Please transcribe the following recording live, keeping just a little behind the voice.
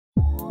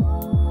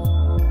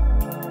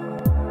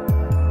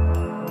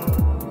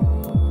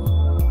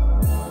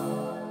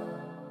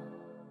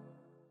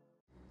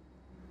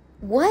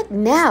What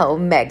now,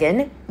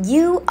 Meghan?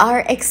 You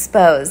are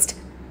exposed.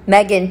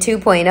 Meghan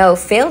 2.0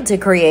 failed to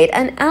create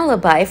an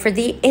alibi for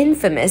the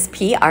infamous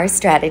PR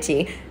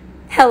strategy.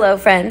 Hello,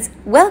 friends.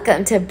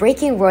 Welcome to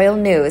Breaking Royal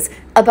News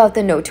about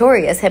the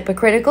notorious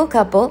hypocritical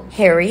couple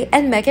Harry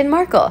and Meghan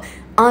Markle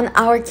on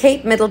our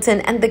Kate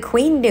Middleton and the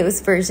Queen News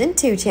version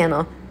 2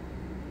 channel.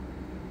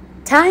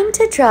 Time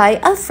to try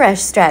a fresh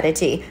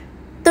strategy.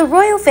 The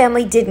royal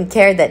family didn't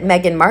care that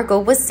Meghan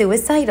Markle was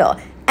suicidal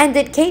and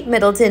that Kate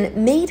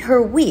Middleton made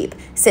her weep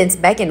since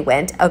Meghan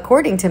went,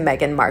 according to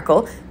Meghan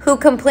Markle, who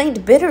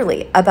complained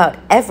bitterly about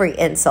every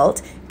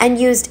insult and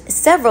used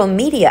several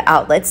media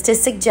outlets to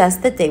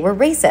suggest that they were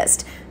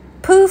racist.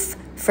 Poof,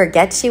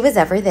 forget she was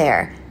ever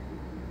there.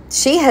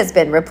 She has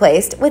been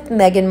replaced with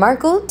Meghan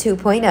Markle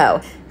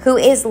 2.0, who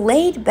is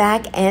laid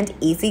back and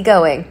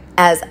easygoing,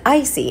 as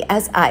icy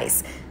as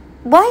ice.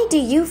 Why do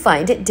you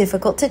find it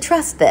difficult to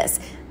trust this?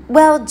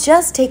 Well,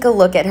 just take a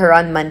look at her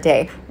on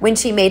Monday when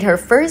she made her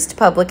first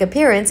public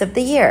appearance of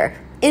the year,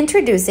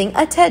 introducing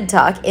a TED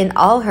Talk in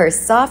all her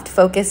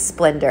soft-focus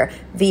splendor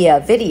via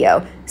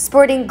video,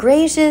 sporting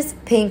grays,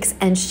 pinks,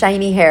 and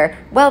shiny hair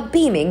while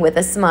beaming with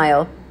a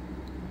smile.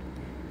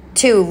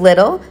 Too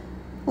little?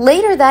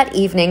 Later that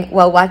evening,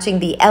 while watching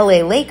the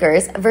LA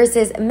Lakers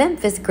versus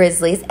Memphis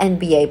Grizzlies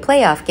NBA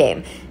playoff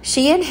game,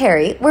 she and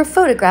Harry were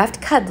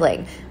photographed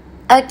cuddling.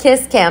 A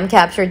kiss cam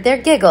captured their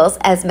giggles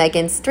as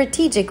Meghan's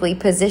strategically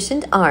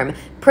positioned arm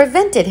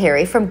prevented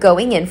Harry from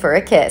going in for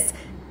a kiss.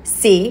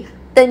 See,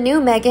 the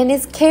new Meghan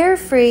is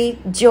carefree,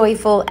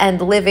 joyful,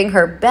 and living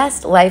her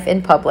best life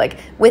in public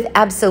with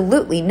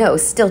absolutely no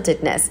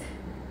stiltedness.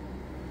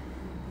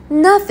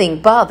 Nothing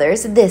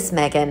bothers this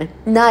Meghan,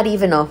 not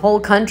even a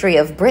whole country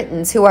of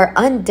Britons who are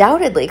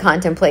undoubtedly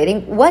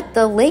contemplating what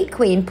the late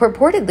Queen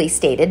purportedly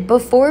stated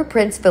before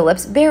Prince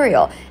Philip's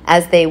burial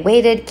as they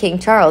waited King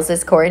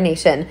Charles's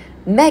coronation.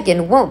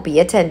 Meghan won't be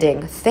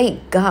attending,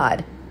 thank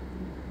God.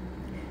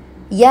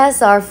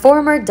 Yes, our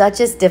former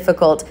Duchess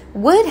Difficult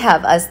would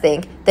have us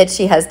think that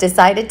she has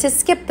decided to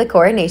skip the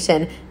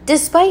coronation,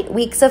 despite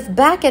weeks of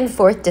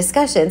back-and-forth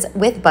discussions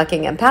with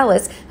Buckingham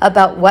Palace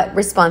about what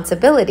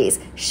responsibilities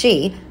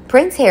she,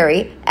 Prince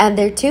Harry, and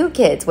their 2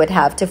 kids would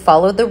have to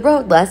follow the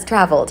road less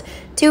traveled,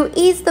 to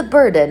ease the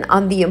burden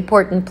on the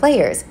important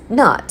players,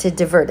 not to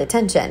divert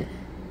attention.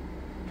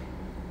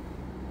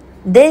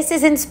 This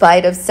is in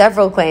spite of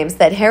several claims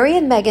that Harry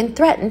and Meghan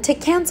threatened to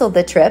cancel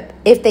the trip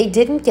if they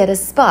didn't get a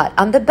spot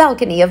on the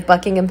balcony of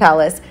Buckingham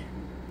Palace.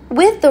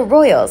 With the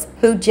royals,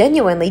 who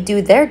genuinely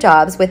do their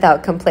jobs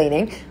without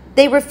complaining,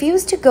 they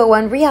refuse to go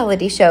on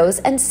reality shows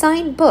and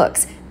sign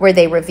books where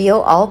they reveal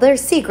all their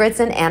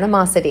secrets and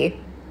animosity.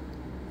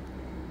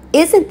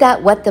 Isn't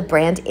that what the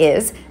brand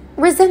is?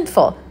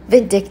 Resentful,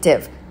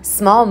 vindictive,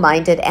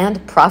 small-minded,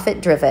 and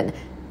profit-driven.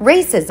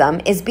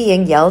 Racism is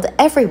being yelled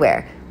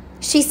everywhere.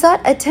 She sought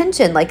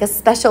attention like a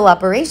special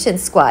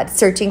operations squad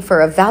searching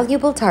for a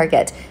valuable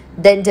target,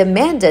 then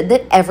demanded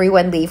that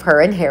everyone leave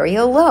her and Harry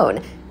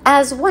alone,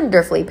 as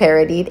wonderfully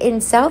parodied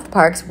in South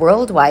Park's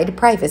worldwide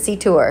privacy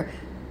tour.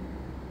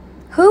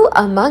 Who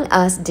among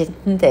us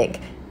didn't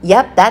think,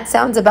 yep, that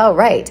sounds about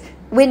right,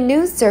 when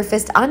news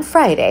surfaced on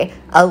Friday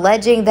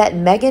alleging that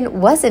Meghan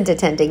wasn't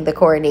attending the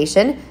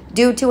coronation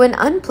due to an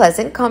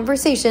unpleasant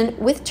conversation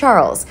with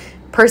Charles,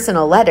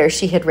 personal letter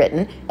she had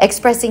written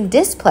expressing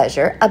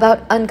displeasure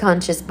about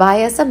unconscious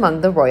bias among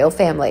the royal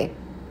family.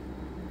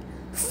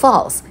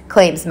 False,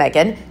 claims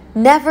Meghan.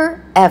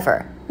 Never,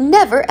 ever.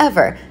 Never,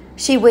 ever.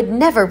 She would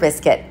never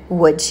risk it,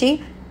 would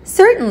she?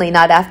 Certainly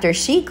not after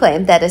she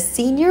claimed that a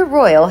senior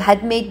royal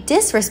had made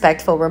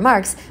disrespectful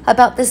remarks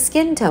about the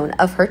skin tone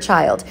of her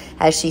child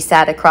as she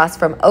sat across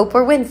from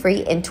Oprah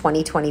Winfrey in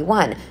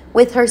 2021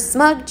 with her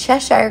smug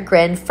Cheshire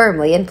grin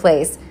firmly in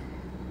place.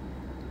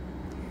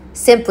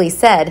 Simply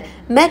said,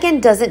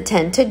 Meghan doesn't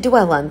tend to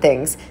dwell on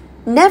things.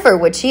 Never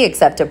would she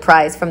accept a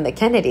prize from the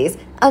Kennedys,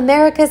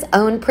 America's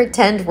own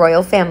pretend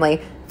royal family,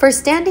 for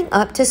standing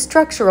up to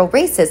structural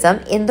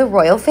racism in the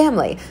royal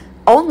family,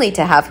 only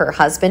to have her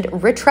husband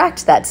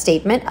retract that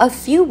statement a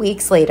few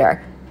weeks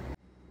later.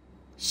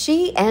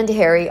 She and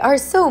Harry are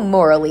so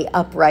morally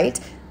upright.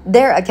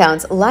 Their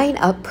accounts line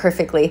up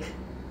perfectly.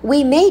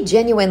 We may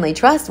genuinely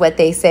trust what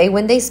they say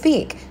when they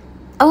speak.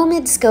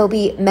 Omid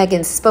Scobie,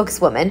 Meghan's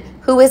spokeswoman,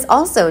 who is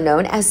also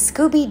known as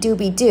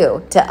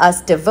Scooby-Dooby-Doo to us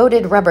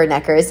devoted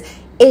rubberneckers,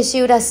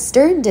 issued a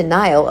stern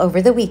denial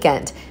over the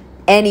weekend.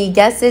 Any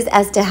guesses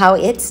as to how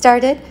it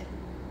started?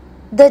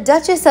 The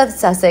Duchess of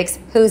Sussex,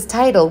 whose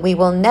title we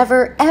will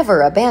never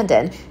ever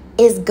abandon,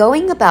 is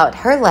going about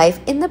her life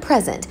in the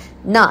present,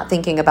 not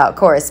thinking about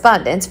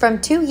correspondence from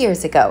 2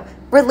 years ago,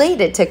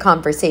 related to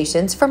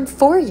conversations from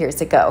 4 years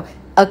ago,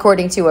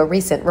 according to a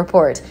recent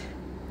report.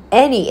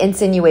 Any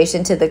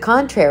insinuation to the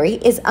contrary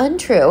is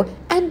untrue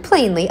and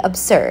plainly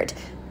absurd.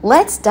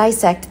 Let's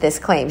dissect this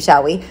claim,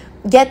 shall we?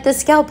 Get the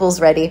scalpels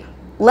ready.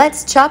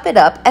 Let's chop it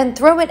up and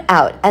throw it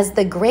out as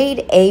the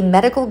grade A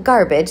medical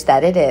garbage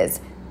that it is.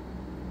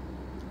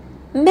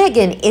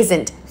 Meghan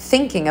isn't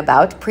thinking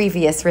about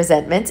previous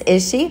resentments,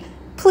 is she?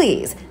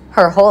 Please,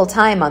 Her whole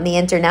time on the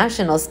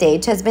international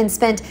stage has been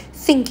spent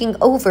thinking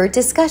over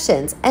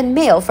discussions and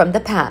mail from the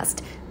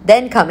past,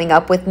 then coming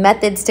up with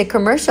methods to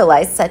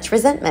commercialize such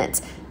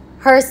resentment.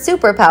 Her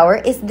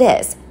superpower is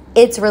this.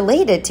 It's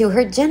related to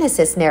her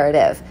Genesis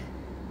narrative.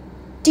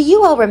 Do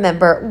you all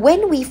remember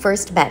when we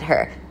first met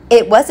her?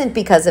 It wasn't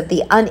because of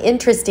the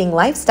uninteresting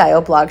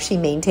lifestyle blog she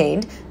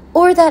maintained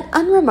or that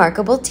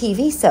unremarkable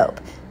TV soap.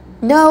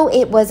 No,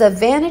 it was a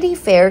Vanity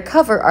Fair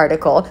cover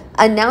article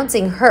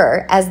announcing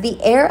her as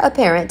the heir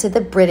apparent to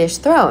the British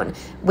throne,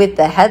 with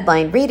the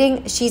headline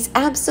reading, "She's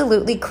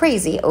absolutely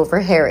crazy over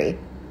Harry."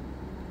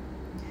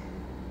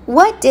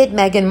 What did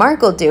Meghan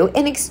Markle do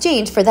in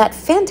exchange for that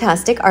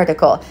fantastic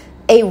article?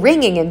 A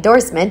ringing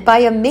endorsement by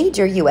a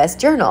major U.S.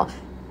 journal,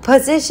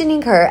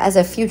 positioning her as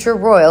a future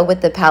royal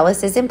with the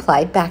palace's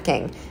implied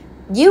backing.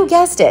 You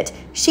guessed it,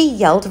 she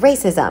yelled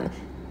racism.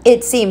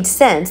 It seemed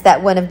sense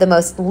that one of the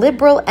most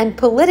liberal and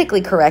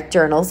politically correct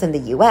journals in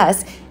the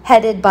U.S.,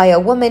 headed by a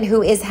woman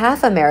who is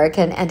half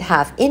American and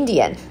half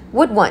Indian,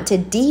 would want to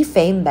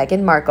defame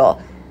Meghan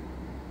Markle.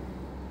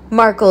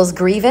 Markle's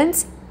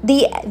grievance?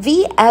 The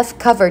VF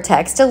cover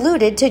text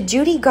alluded to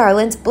Judy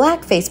Garland's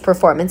blackface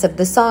performance of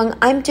the song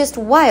 "I'm Just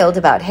Wild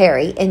About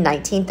Harry" in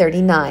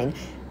 1939.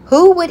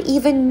 Who would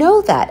even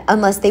know that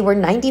unless they were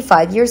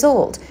 95 years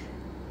old?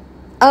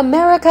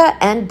 America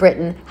and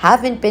Britain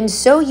haven't been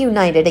so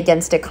united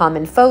against a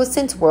common foe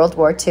since World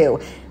War II.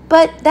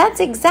 But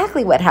that's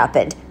exactly what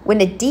happened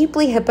when a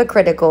deeply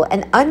hypocritical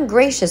and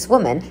ungracious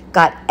woman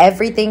got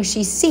everything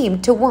she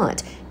seemed to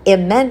want: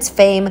 immense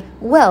fame,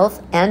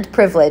 wealth, and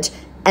privilege,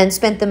 and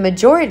spent the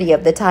majority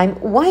of the time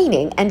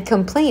whining and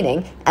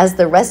complaining as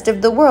the rest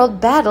of the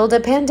world battled a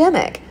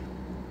pandemic.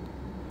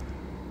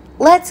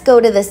 Let's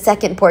go to the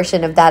second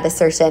portion of that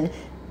assertion.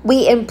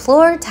 We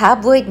implore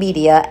tabloid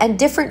media and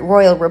different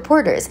royal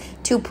reporters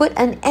to put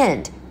an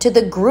end to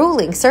the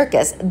grueling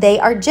circus they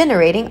are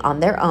generating on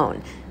their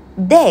own.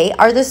 They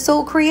are the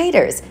sole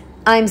creators.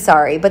 I'm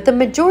sorry, but the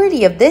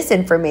majority of this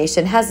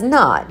information has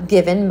not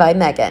given by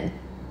Meghan.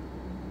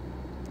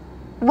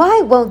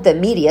 Why won't the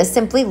media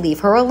simply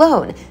leave her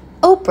alone?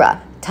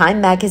 Oprah,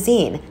 Time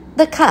Magazine,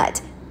 The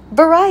Cut,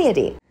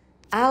 Variety.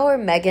 Our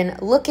Meghan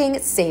looking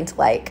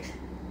saint-like,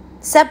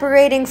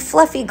 separating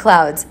fluffy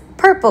clouds,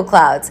 purple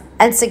clouds,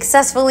 and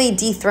successfully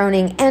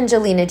dethroning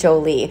Angelina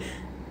Jolie.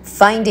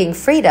 Finding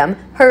Freedom,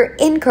 her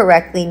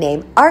incorrectly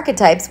named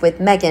Archetypes with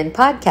Meghan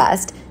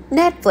podcast,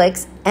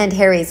 Netflix, and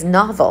Harry's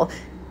novel,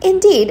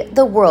 indeed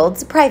the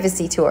world's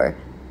privacy tour.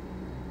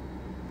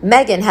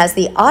 Meghan has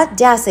the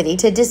audacity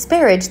to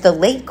disparage the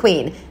late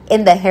Queen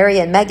in the Harry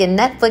and Meghan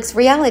Netflix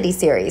reality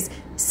series,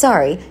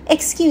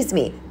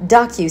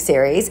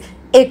 docuseries,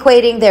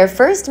 equating their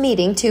first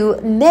meeting to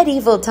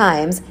medieval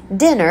times,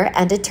 dinner,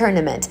 and a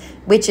tournament,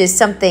 which is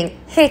something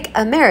hick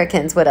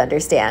Americans would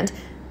understand.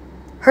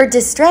 Her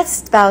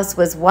distressed spouse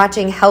was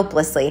watching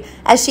helplessly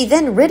as she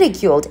then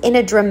ridiculed in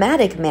a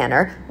dramatic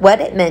manner what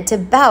it meant to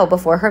bow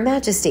before Her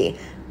Majesty.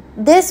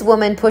 This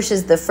woman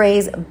pushes the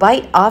phrase,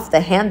 "bite off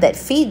the hand that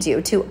feeds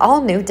you," to all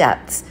new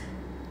depths.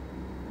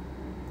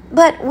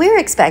 But we're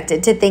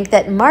expected to think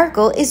that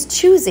Markle is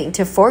choosing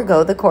to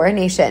forego the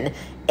coronation,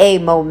 a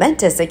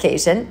momentous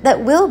occasion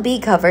that will be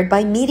covered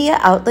by media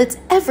outlets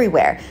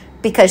everywhere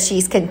because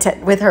she's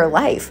content with her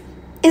life.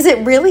 Is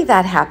it really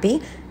that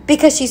happy?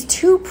 Because she's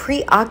too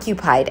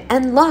preoccupied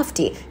and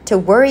lofty to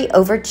worry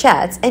over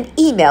chats and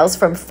emails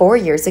from 4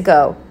 years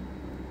ago.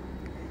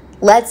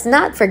 Let's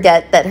not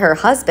forget that her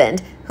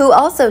husband, who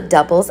also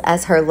doubles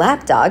as her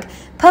lapdog,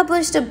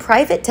 published a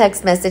private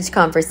text message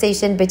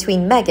conversation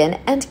between Meghan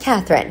and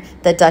Catherine,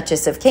 the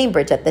Duchess of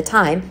Cambridge at the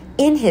time,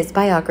 in his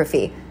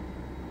biography.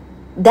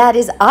 That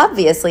is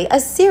obviously a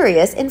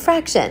serious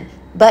infraction,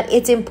 but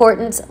its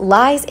importance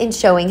lies in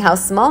showing how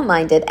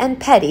small-minded and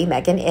petty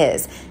Meghan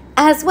is,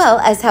 as well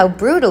as how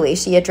brutally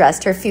she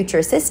addressed her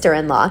future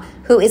sister-in-law,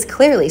 who is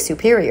clearly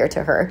superior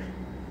to her.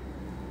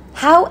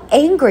 How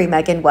angry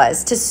Meghan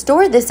was to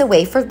store this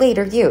away for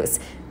later use.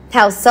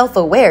 How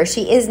self-aware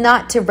she is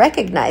not to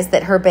recognize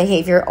that her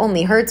behavior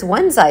only hurts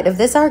one side of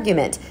this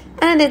argument,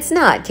 and it's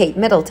not Kate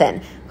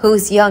Middleton,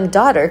 whose young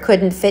daughter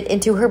couldn't fit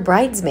into her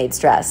bridesmaid's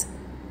dress.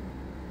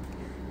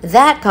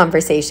 That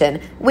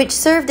conversation, which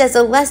served as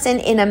a lesson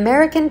in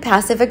American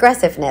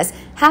passive-aggressiveness,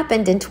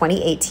 happened in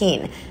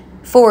 2018.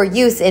 For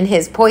use in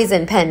his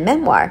Poison Pen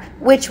memoir,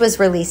 which was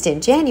released in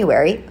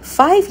January,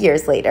 5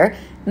 years later,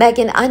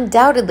 Meghan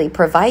undoubtedly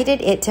provided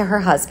it to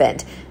her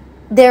husband.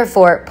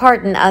 Therefore,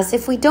 pardon us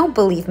if we don't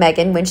believe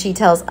Meghan when she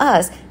tells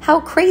us how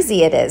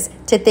crazy it is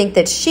to think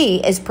that she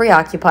is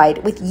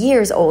preoccupied with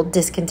years-old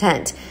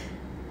discontent.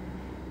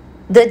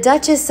 The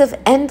Duchess of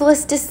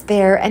Endless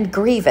Despair and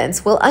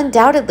Grievance will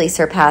undoubtedly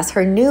surpass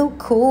her new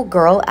cool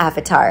girl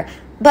avatar,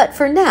 but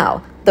for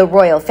now, the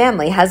royal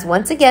family has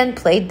once again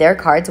played their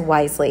cards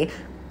wisely.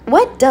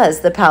 What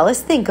does the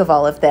palace think of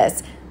all of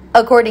this?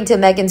 According to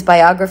Meghan's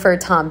biographer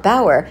Tom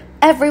Bower,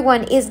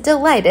 everyone is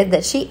delighted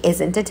that she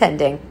isn't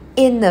attending,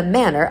 in the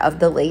manner of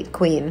the late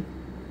Queen.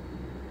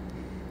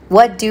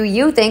 What do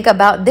you think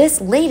about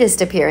this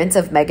latest appearance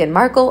of Meghan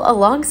Markle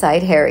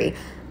alongside Harry?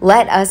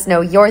 Let us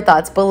know your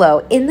thoughts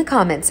below in the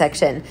comment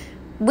section.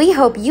 We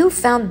hope you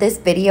found this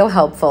video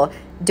helpful.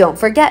 Don't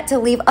forget to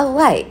leave a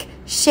like,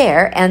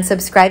 share, and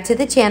subscribe to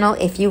the channel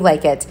if you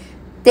like it.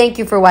 Thank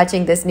you for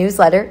watching this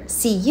newsletter.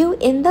 See you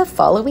in the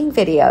following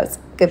videos.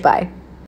 Goodbye.